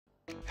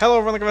Hello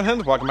everyone,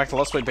 and welcome back to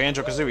Let's Play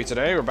Banjo Kazooie.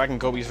 Today we're back in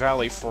Gobi's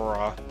Valley for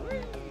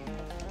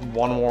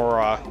one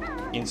more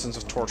instance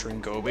of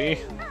torturing Gobi.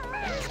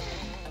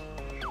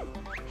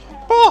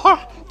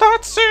 Ah,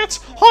 that's it!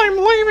 I'm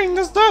leaving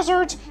this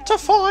desert to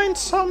find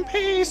some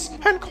peace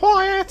and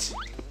quiet!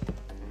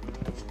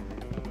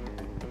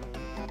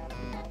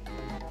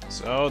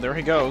 So, there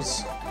he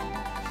goes.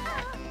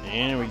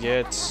 And we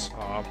get,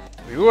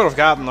 we would have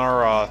gotten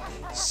our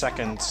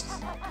second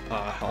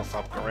health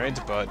upgrade,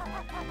 but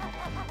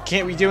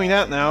can't be doing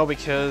that now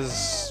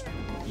because,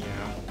 yeah,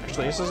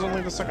 actually this is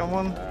only the second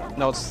one?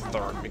 No, it's the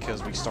third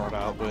because we start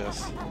out with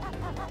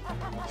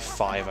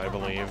 5, I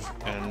believe,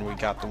 and we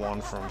got the one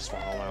from Swop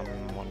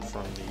and one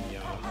from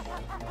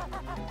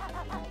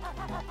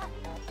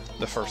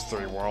the first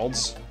 3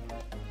 worlds.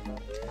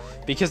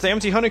 Because the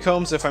empty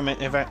honeycombs, I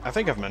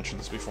think I've mentioned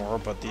this before,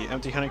 but the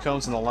empty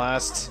honeycombs in the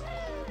last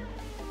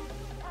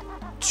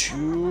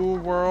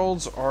 2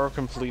 worlds are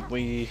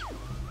completely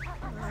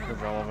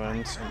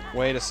irrelevant. And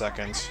wait a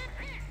second.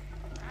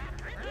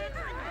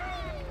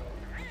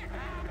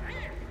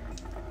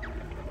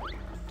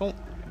 Don't...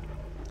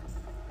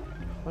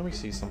 Let me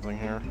see something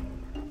here.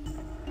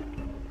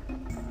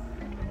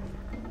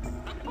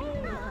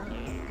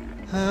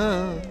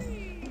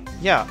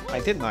 Yeah,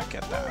 I did not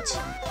get that.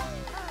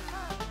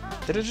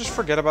 Did it just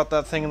forget about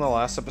that thing in the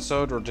last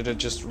episode, or did it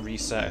just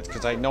reset?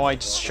 Because I know I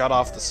just shut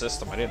off the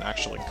system, I didn't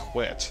actually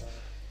quit.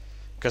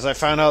 Because I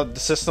found out the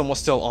system was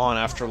still on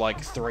after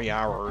like 3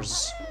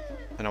 hours,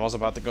 and I was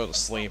about to go to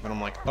sleep, and I'm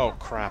like, oh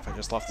crap, I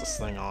just left this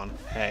thing on.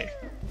 Hey,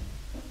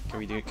 can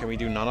we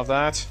do none of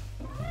that?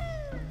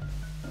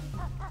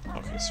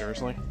 Okay,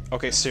 seriously?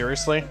 Okay,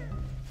 seriously?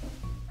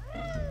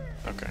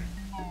 Okay.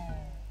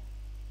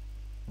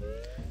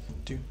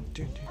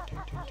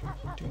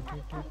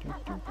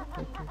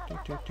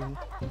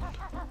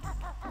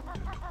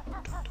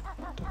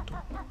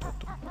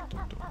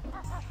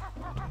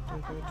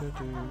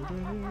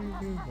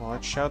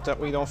 Watch out that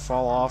we don't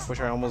fall off, which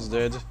I almost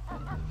did.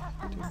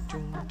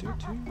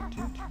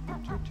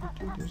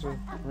 There's a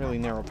really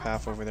narrow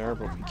path over there,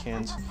 but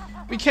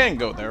we can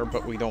go there,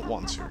 but we don't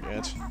want to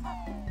yet.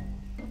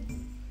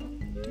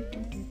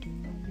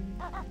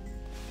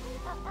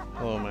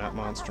 Hello,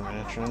 Monster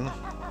Mansion.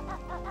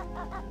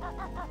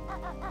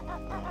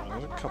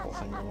 There's a couple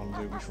things I want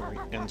to do before we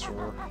enter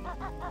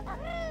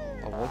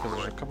level, because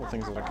there's a couple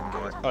things that I can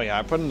get. Oh yeah,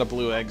 I put in the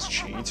blue eggs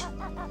cheat,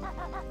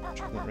 which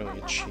isn't really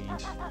a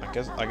cheat. I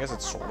guess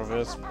it sort of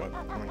is, but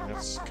I mean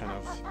it's kind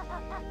of.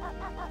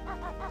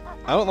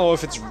 I don't know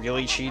if it's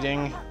really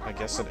cheating. I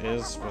guess it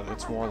is, but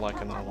it's more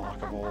like an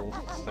unlockable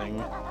thing.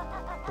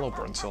 Hello,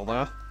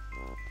 Brentilda.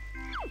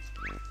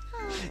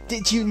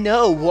 Did you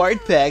know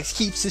Wartbags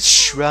keeps a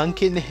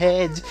shrunken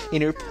head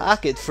in her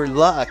pocket for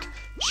luck?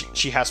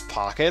 She has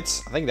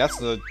pockets? I think that's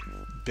the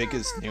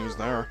biggest news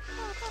there.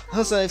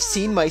 Also, I've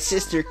seen my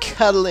sister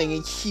cuddling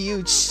a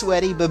huge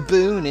sweaty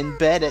baboon in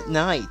bed at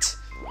night.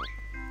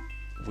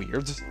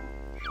 Weird.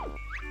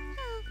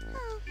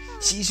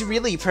 She's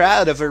really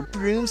proud of her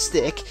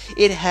broomstick.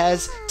 It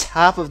has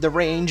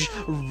top-of-the-range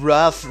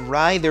Rough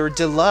Rider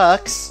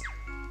Deluxe.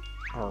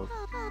 Oh.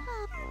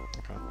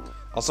 Okay.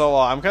 Also,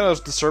 I'm kind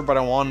of disturbed by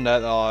the one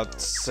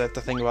that said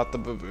the thing about the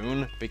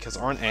baboon, because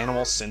aren't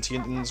animals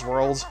sentient in this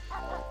world?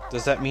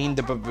 Does that mean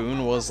the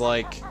baboon was,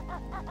 like,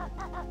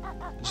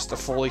 just a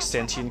fully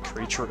sentient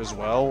creature as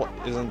well?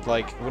 Wouldn't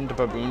the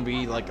baboon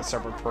be, like, a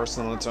separate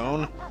person on its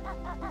own?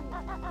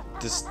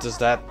 Does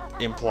that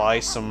imply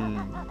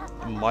some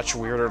much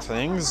weirder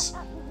things?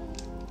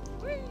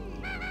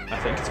 I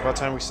think it's about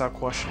time we stop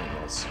questioning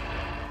this.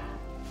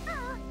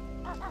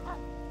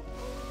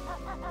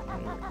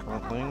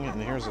 Gruntling, and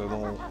here's a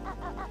little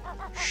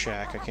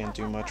shack I can't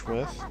do much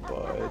with,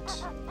 but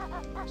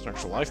there's an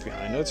extra life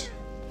behind it.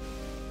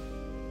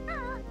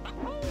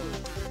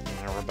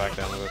 Now we're back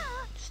down to the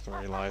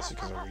 3 lives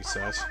because I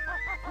reset.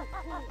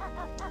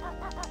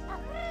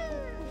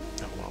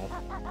 Oh well.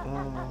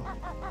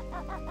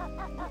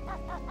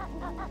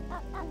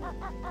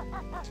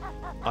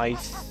 I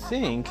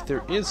think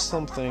there is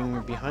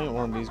something behind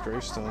one of these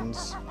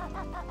gravestones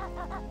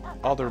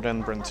other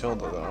than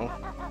Brentilda, though.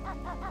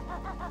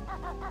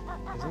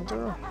 Isn't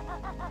there?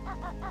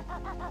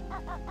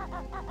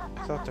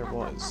 I thought there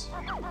was.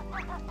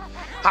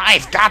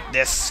 I've got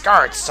this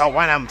skirt, so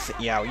when I'm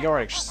yeah, you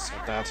already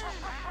said that.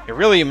 It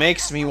really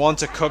makes me want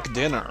to cook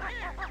dinner.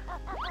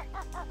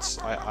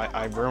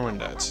 I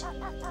ruined it.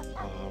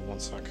 One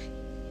sec.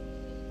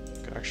 I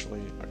could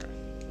actually, okay.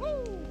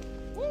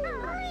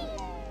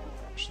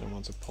 Actually, I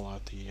want to pull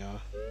out the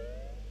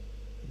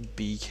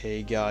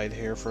BK guide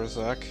here for a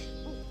sec.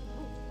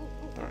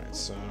 Alright,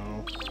 so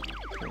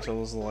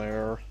Brentilda's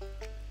lair.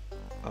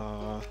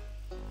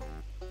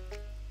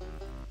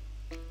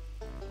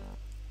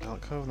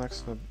 Alcove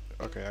next to the...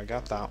 Okay, I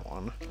got that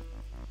one.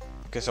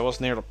 Okay, so I was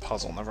near the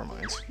puzzle, never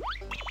mind.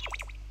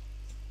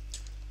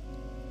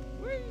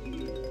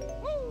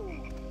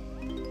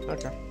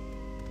 Okay.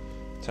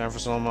 Time for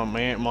some of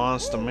my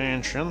Monster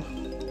Mansion.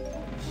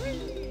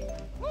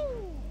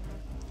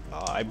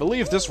 I I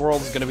believe this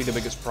world is gonna be the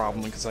biggest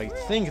problem, because I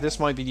think this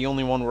might be the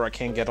only one where I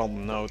can't get all the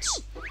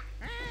notes.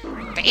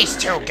 These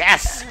two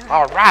guests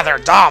are rather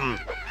dumb.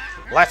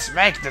 Let's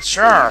make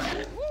sure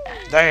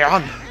they're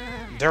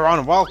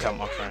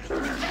unwelcome. Okay.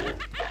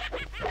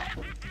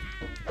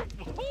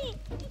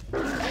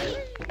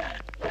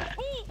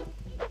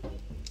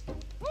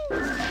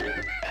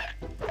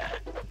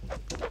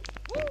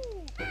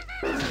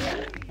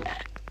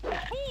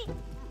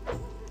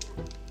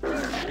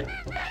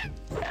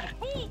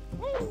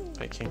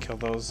 I can't kill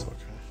those? Okay.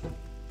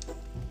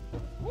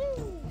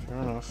 Fair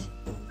enough.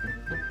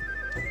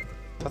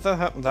 I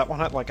thought that one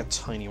had like a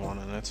tiny one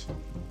in it. I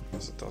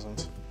guess it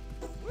doesn't.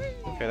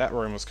 Okay, that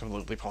room was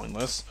completely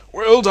pointless.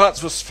 Well,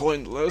 that was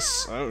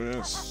pointless! Oh,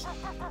 yes.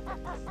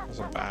 There's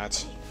a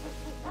bat.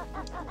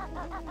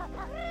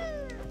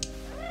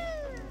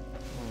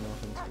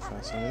 Nothing too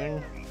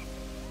fascinating.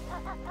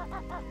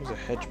 There's a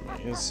hedge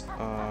maze.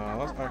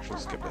 Let's actually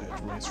skip the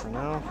hedge maze for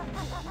now.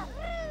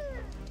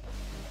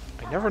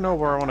 I never know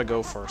where I want to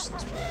go first in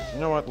this play. You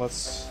know what?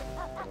 Let's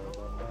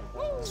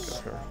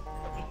go here.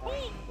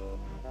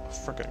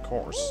 Frickin'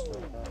 course.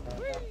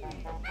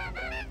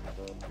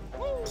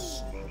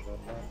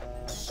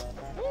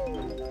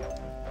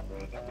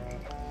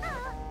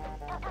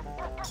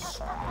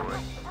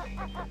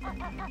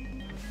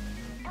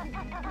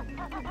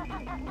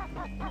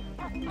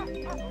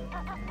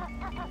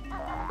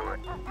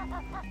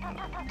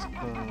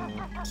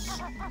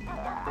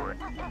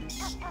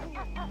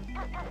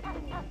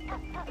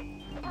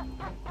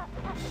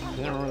 I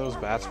didn't remember those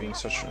bats being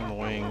such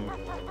annoying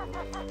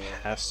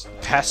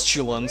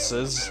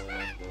pastulances.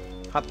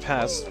 Not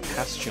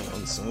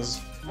pastulances.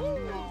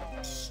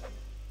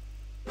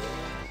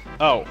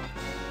 Oh.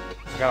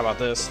 Forgot about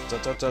this.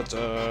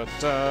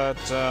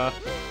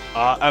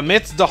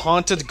 Amidst the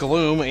haunted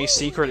gloom, a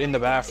secret in the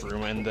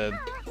bathroom, and the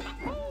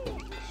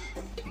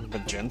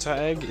magenta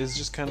egg is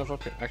just kind of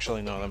up here.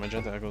 Actually, no, the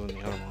magenta egg was in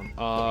the other one.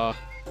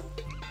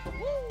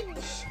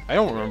 I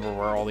don't remember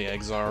where all the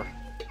eggs are.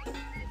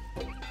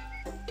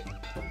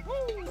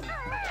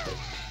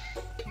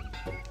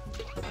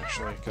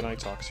 Actually, can I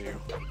talk to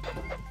you?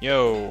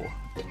 Yo!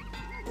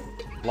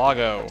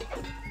 Lago!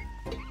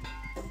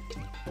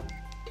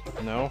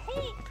 No?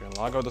 Okay,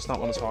 Lago does not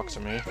want to talk to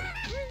me.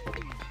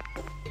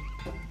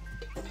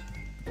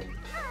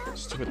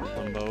 Stupid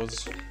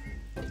limbos.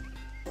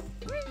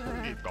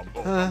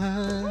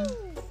 I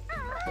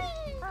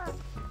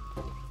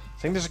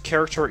think there's a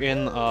character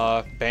in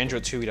Banjo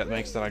Kazooie that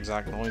makes that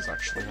exact noise,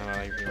 actually, now that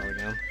I hear it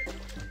again.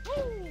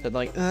 That,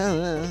 like,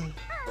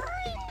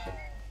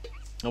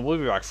 And we'll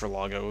be back for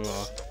Lago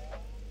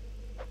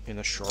in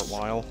a short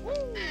while.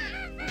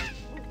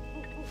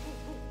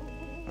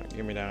 Alright,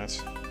 give me that.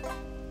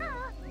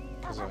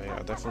 Because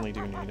I definitely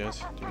do need it.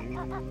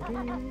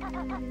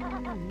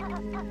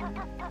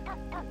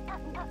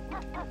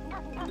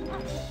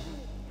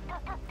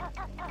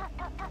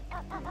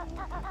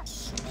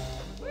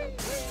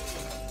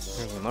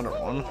 Here's another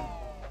one.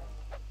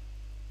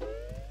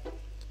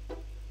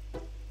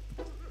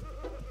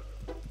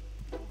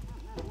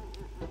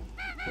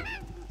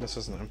 This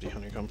is an empty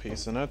honeycomb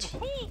piece in it.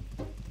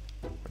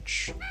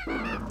 Which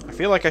I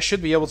feel like I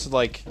should be able to,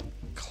 like,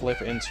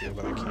 clip into,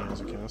 but I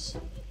can't, I guess.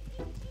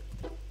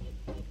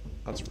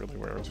 That's really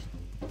weird.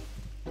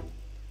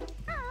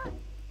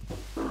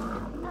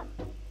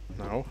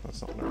 No,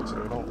 that's not what I want to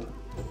do at all.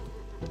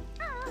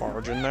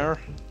 Barge in there?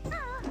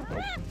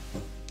 Nope.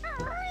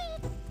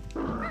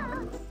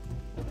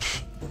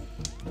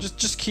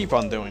 Just keep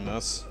on doing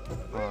this.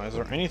 Is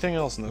there anything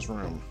else in this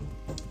room?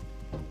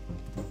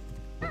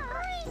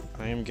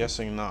 I am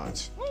guessing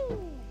not.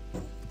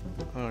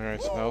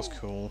 Alright, that was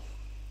cool.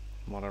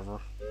 Whatever.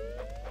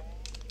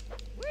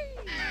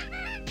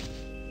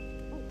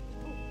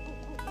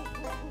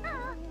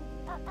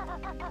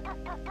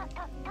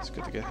 It's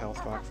good to get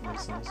health back from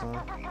these things, huh?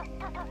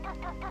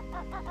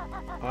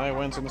 I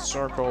went in a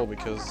circle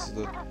because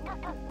the...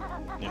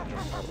 Yeah,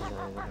 jump pad was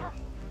right over here.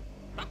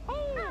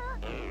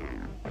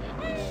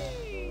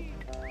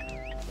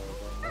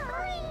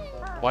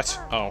 What?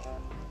 Oh.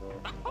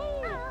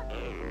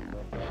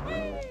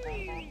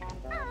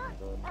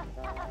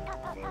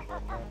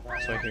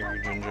 So I hear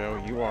you,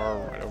 Jinjo. You are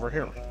right over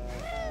here.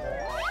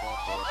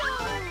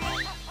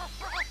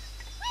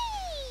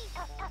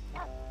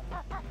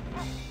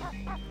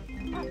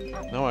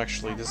 No,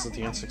 actually, this is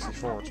the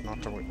N64. It's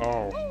not the way.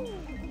 Oh.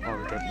 Oh,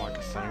 you don't like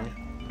a thing.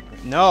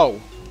 No!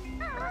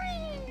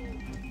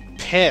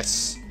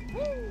 Piss!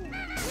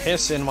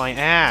 Piss in my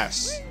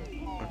ass!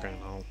 Okay,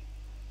 no.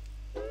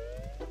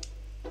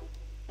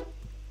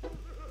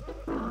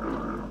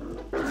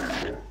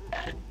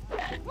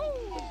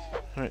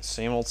 Alright,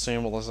 same old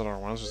as at our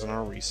ones was in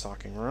our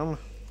restocking room.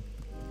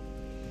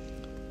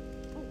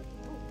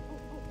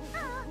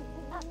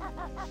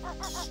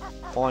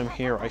 While I'm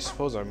here, I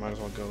suppose I might as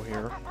well go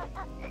here.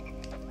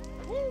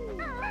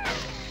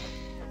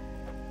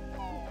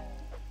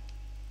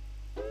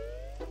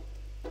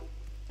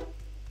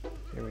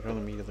 Here we don't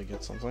immediately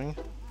get something.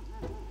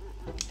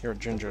 Here at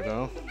Ginger,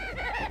 though.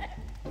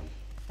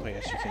 Oh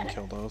yes, you can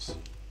kill those.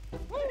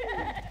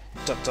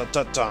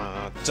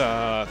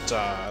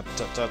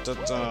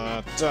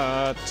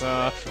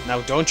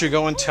 Now don't you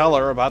go and tell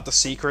her about the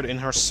secret in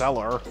her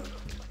cellar.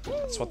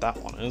 That's what that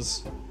one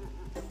is.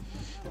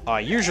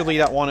 Usually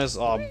that one is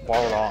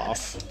barred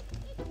off.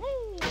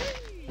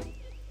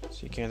 So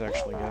you can't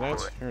actually get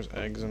it. Here's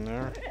eggs in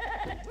there.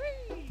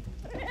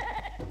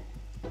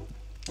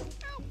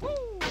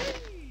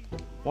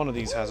 One of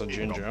these has a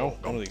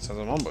Jinjo. One of these has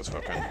a Mumbo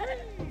token.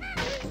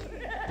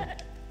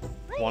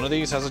 One of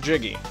these has a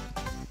Jiggy.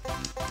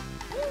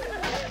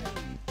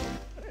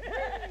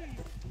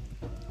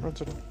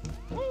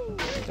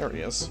 There he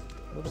is.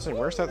 What was I say?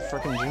 Where's that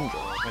frickin' Jinjo?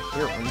 I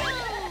hear him.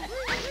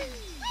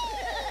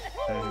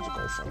 And here's a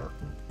Goldfeather.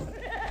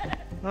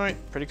 Alright,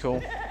 pretty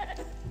cool.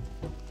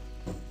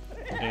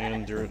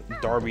 And your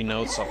Darby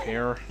notes up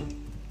here.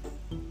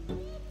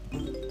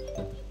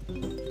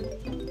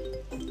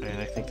 And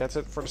I think that's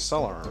it for the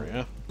cellar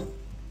area.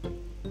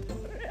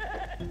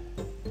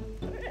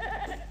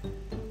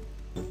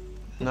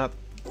 Not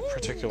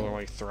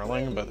particularly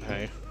thrilling, but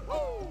hey.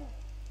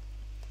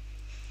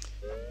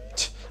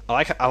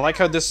 I like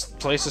how this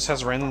place just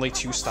has randomly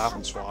 2 Stop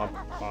and Swap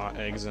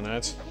eggs in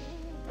it.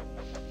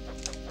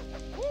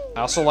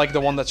 I also like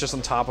the one that's just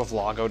on top of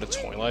Lago the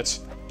toilet,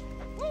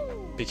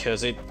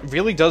 because it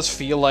really does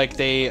feel like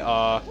they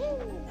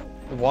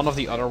one of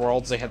the other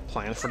worlds they had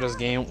planned for this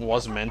game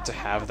was meant to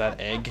have that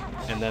egg,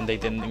 and then they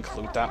didn't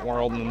include that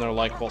world, and then they're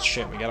like, well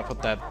shit, we gotta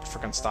put that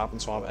freaking Stop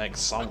and Swap egg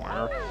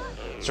somewhere.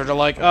 So they're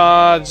like,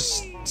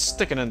 just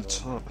stick it in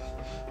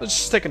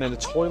the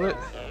toilet.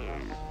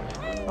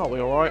 That'll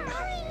be alright.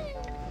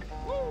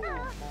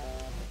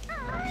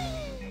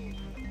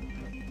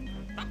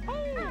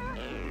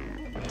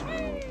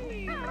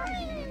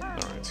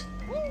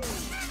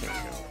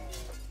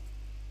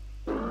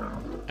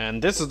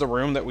 And this is the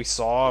room that we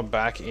saw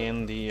back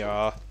in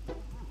the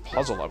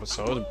puzzle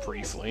episode,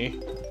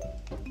 briefly.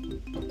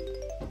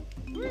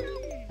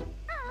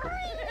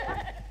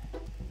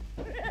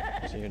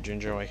 See you,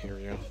 Jinjo, I hear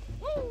you.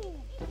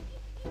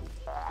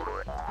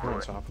 You're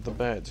on top of the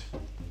bed.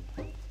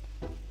 Oh,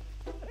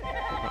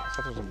 I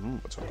thought there was a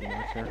Mumbo token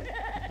back here.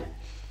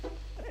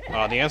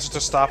 The answers to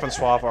Stop and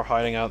Swap are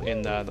hiding out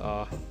in that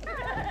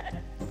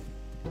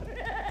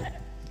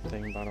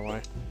thing, by the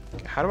way.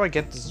 Okay, how do I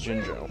get this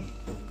Jinjo?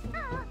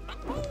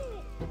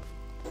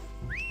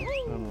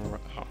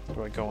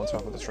 Do I go on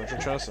top of the treasure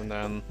chest and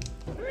then...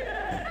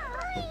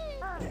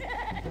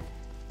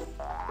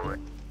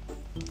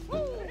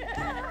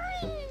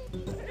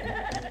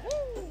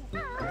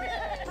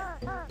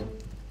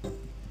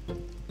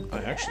 I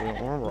actually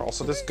don't remember.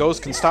 Also, this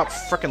ghost can stop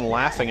frickin'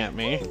 laughing at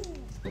me.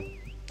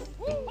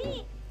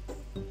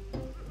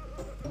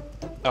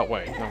 Oh,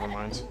 wait, never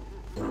mind.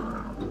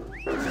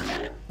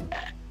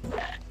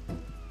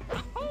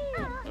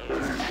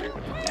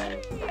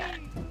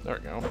 There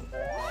we go.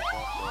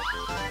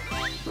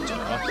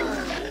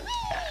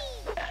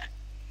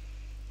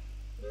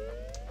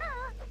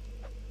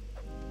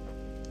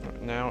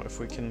 Right, now, if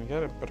we can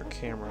get a better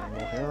camera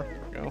angle here,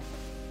 there we go.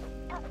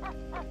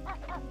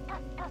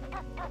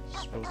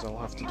 Suppose that'll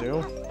have to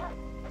do.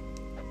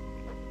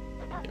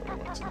 Yeah, we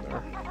went in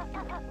there.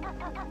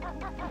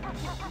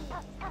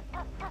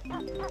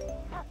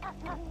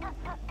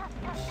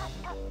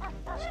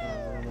 So,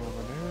 run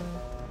over there.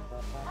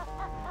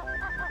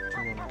 Do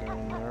you want to go in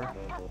there?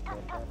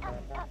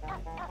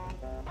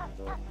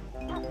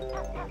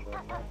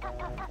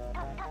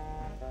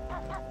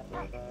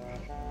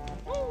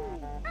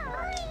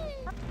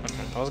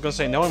 Okay, I was gonna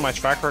say, knowing my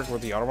track record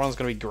with the other one is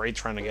gonna be great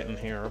trying to get in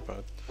here,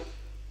 but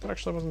that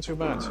actually wasn't too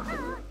bad.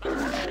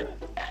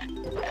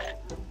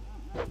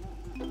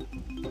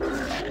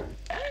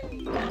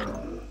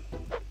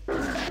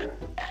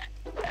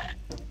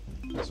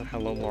 So,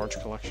 hello, large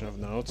collection of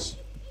notes.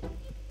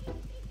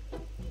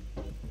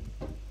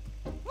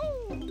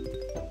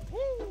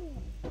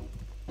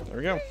 There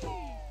we go.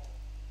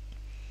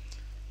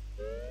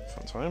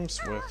 Fun times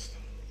with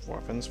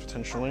weapons,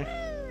 potentially.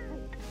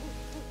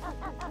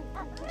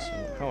 So,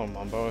 hello,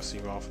 Mumbo. I see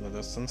you off in the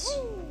distance.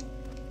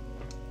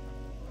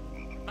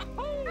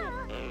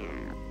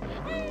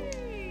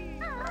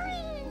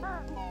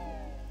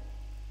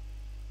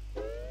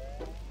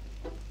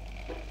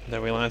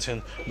 Then we land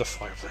in the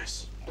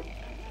fireplace.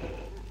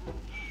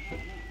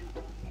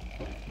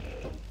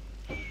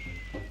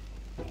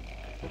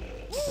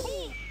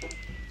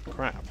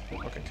 Crap.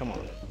 Okay, come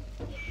on.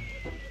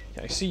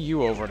 Yeah, I see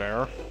you over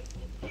there.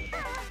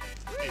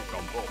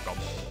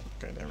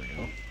 Okay, there we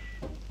go.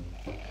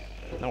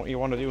 Now what you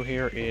want to do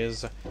here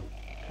is...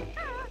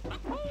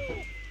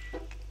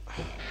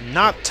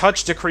 not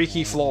touch the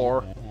creaky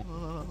floor.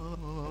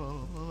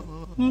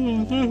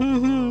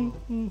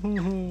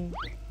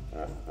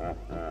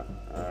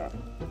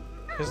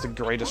 He's the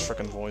greatest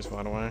frickin' voice,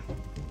 by the way.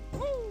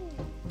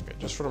 Okay,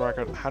 just for the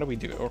record, how do we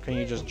do it? Or can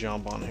you just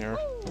jump on here?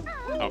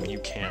 Oh, you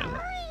can.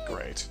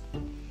 Great.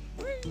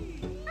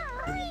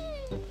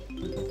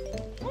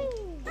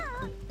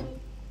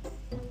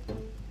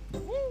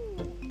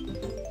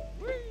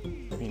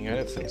 You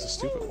edit things a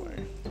stupid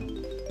way.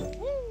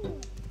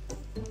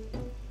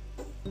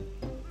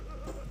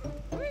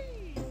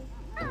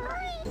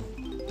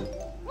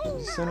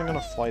 Is he standing on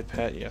a flight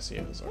pad? Yes, he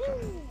is. Okay.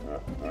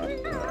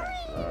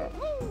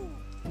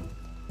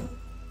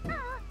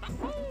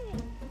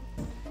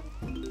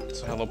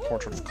 It's a hello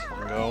portrait of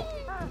Congo.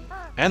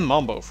 And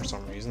Mumbo for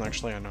some reason.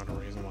 Actually, I know the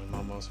reason why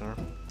Mumbo's here.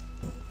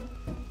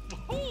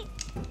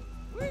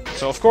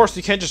 So, of course,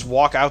 you can't just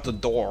walk out the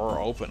door or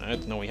open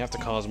it. No, we have to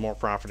cause more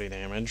property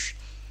damage.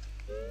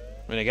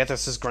 I mean, I get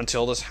this is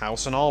Gruntilda's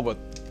house and all, but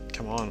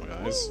come on,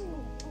 guys.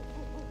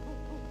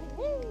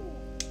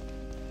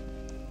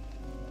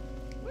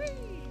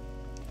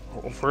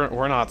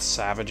 We're not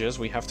savages,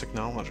 we have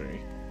technology.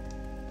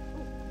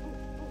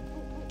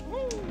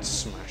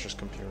 Smash his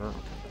computer. Okay,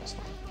 that's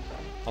not.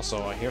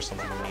 Also, I hear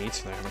something neat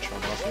that I haven't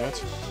shown off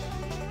yet.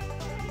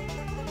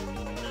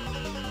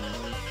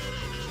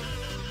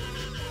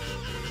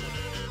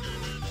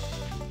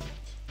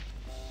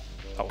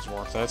 That was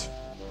worth it.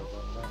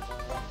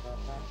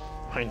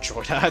 I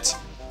enjoyed that.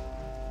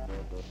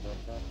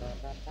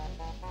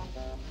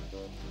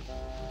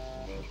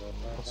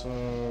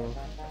 Also...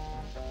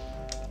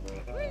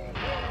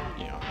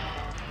 yeah,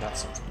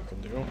 that's something you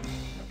can do.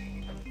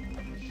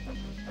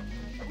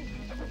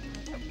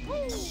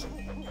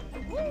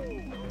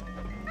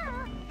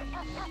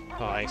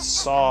 I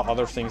saw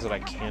other things that I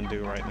can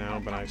do right now,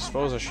 but I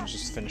suppose I should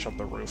just finish up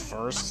the roof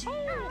first.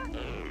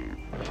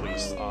 At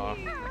least, not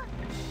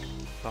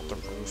the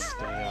roof,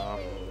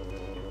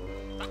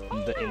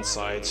 the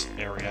inside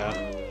area.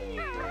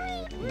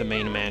 The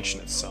main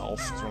mansion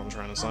itself, is what I'm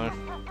trying to say.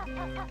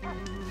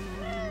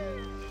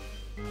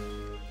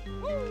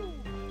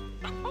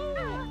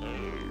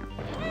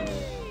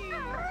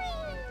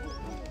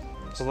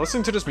 So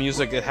listening to this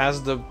music, it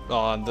has the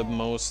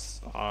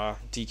most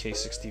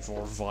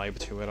DK64 vibe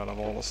to it out of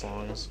all the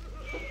songs.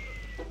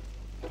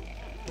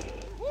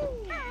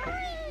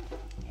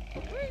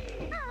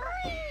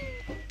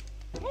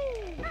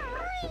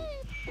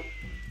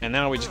 And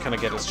now we just kind of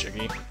get his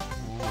jiggy.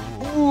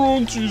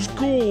 Runtie's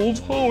gold,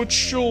 how it's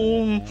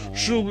shown.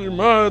 She'll be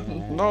mad,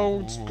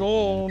 now it's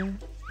gone.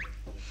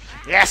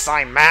 Yes,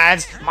 I'm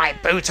mad. My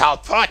boot I'll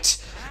put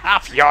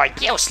up your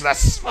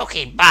useless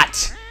smoky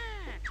butt.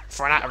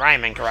 For not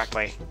rhyming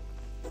correctly.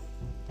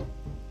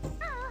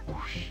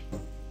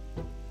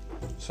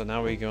 So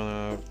now we're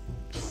gonna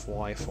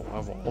fly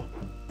forever.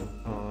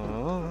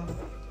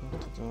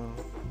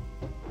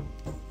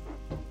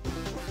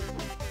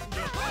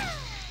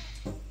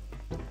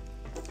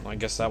 I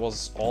guess that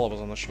was all of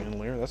us on the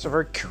chandelier. That's a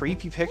very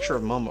creepy picture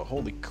of Mumbo.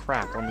 Holy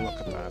crap, let me look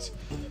at that.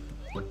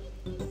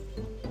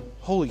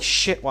 Holy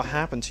shit, what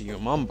happened to you,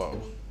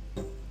 Mumbo?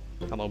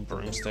 Hello,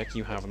 broomstick,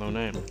 you have no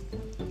name.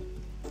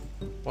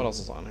 What else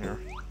is on here?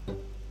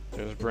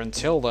 There's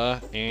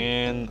Brentilda,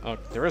 and... oh,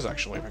 there is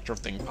actually a picture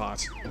of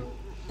Dingpot.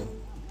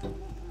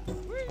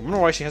 I wonder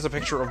why she has a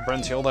picture of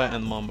Brentilda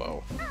and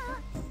Mumbo.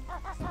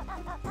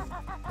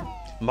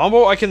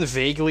 Mumbo I can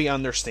vaguely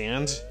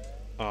understand.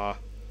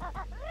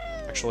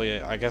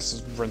 Actually, I guess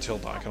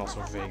Brentilda I can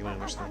also vaguely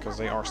understand, because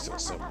they are still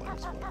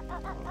siblings.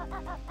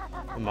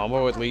 But,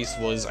 Mumbo at least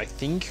was, I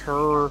think,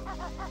 her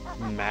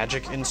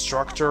magic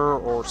instructor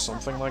or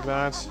something like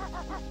that.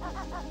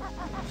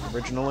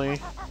 Originally.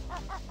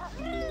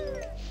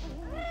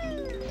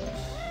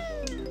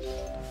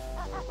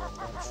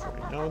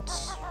 40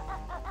 notes.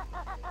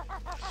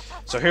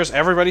 So here's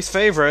everybody's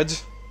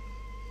favorite.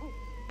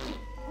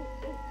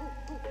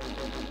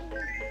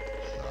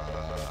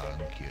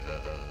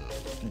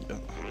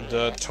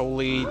 The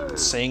totally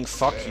saying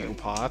 "fuck you"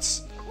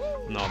 pots.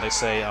 No, they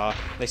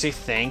say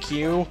thank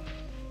you,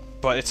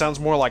 but it sounds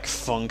more like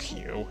funk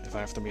you, if I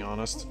have to be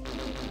honest.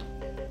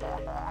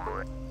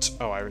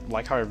 Oh, I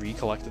like how I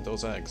recollected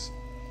those eggs.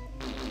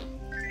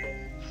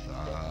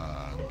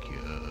 Thank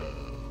you.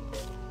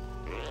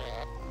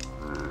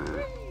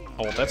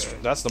 Oh,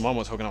 that's the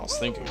moment token I was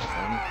thinking of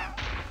him.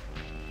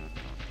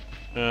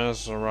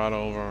 Yes, right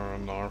over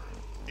and there.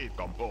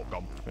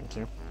 Thank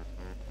you.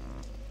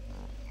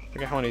 I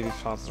forget how many of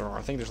these pots there are.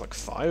 I think there's like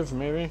 5,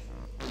 maybe?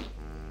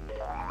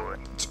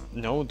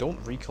 No, don't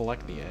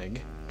recollect the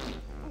egg.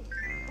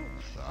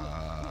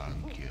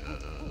 Thank you.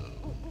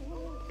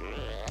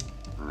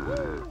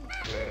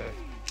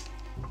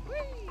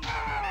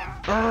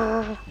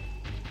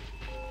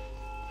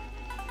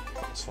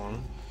 That's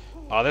fun.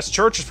 This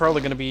church is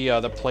probably going to be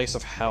the place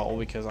of hell,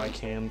 because I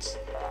can't...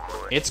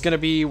 It's going to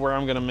be where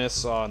I'm going to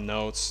miss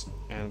notes,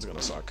 and it's going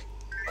to suck.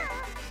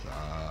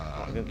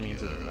 Oh, I didn't mean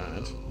to do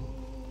that.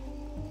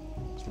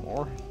 There's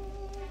more.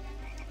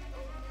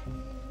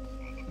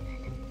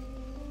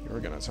 You were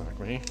going to attack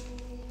me.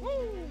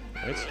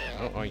 Right?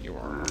 Oh, you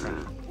are.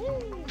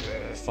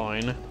 Okay.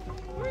 Fine.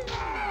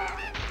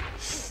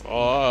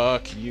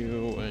 Fuck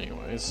you,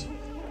 anyways.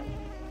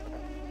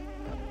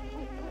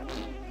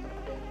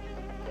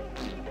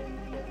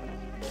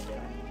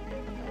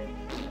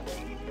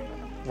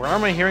 Where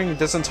am I hearing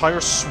this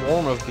entire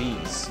swarm of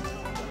bees?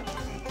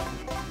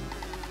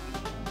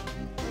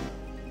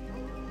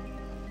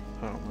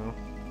 I don't know.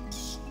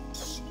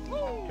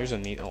 Here's a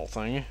neat little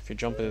thing. If you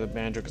jump into the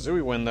Banjo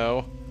Kazooie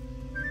window,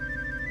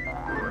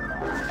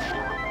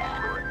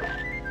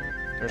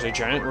 there's a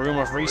giant room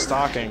of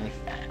restocking.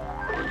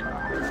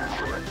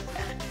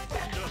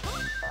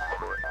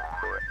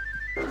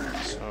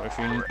 So if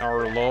you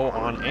are low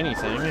on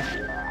anything,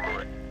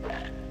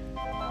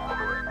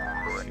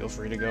 feel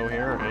free to go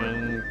here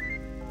and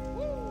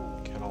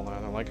get all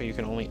that. I like how you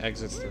can only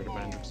exit through the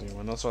Banjo Kazooie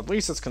window, so at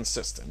least it's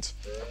consistent.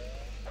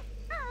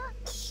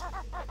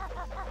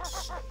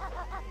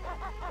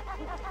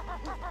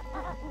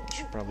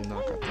 Should probably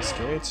knock out this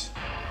gate.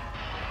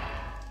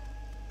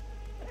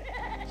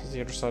 This is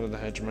the other side of the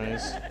hedge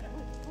maze.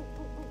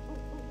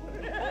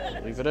 I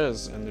believe it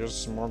is, and there's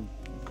some more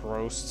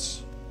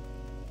ghosts.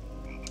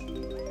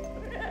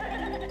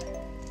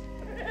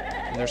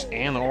 And there's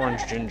an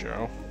orange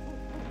Jinjo.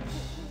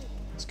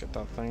 Let's get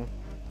that thing.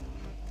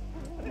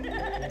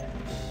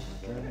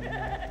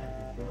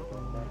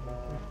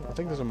 I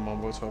think there's a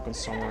Mumbo token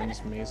somewhere in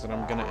this maze that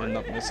I'm gonna end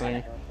up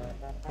missing.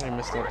 I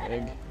missed that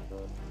egg.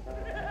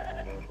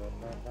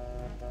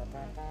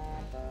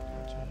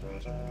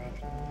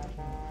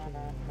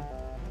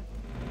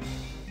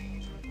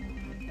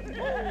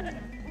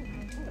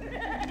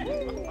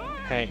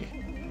 Hey.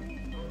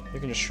 You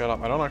can just shut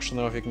up. I don't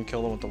actually know if you can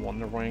kill them with the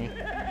Wonder Wing.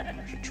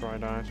 I should try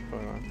that,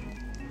 but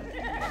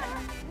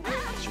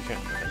yes, you can.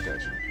 Okay,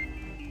 good.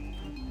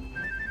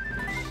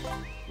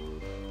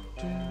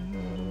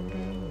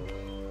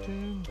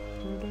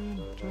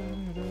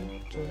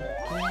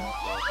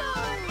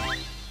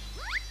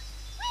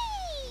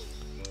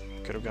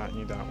 Could have gotten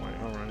you that way.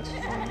 Alright, it's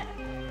fine.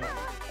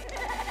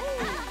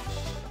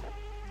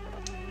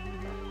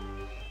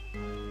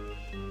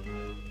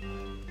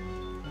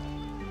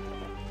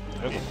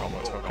 There's a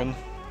promo token.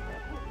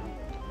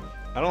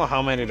 I don't know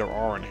how many there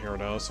are in here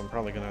though, so I'm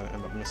probably gonna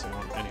end up missing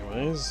one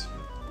anyways.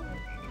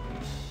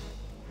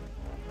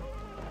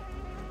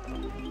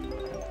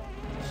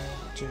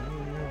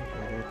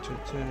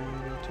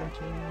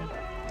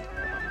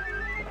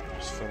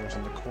 There's feathers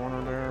in the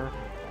corner there.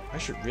 I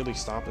should really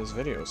stop this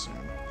video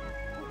soon.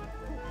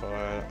 But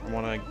I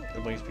want to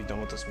at least be done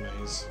with this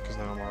maze, because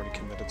now I'm already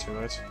committed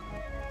to it.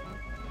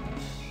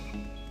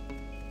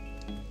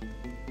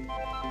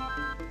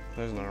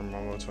 There's another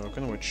Momo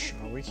token, which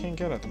we can't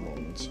get at the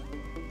moment.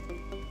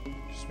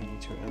 Just we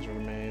need to enter the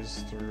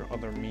maze through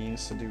other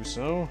means to do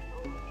so.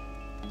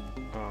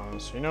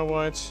 So you know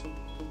what?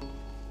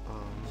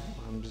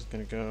 I'm just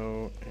gonna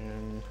go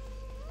and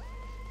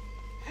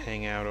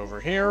hang out over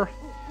here.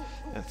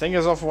 And thank you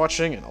guys all for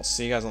watching, and I'll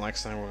see you guys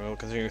next time where we'll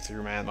continue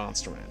through Mad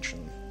Monster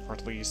Mansion. Or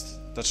at least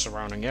the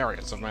surrounding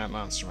areas of Mad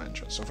Monster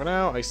Mansion. So for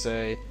now, I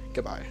say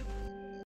goodbye.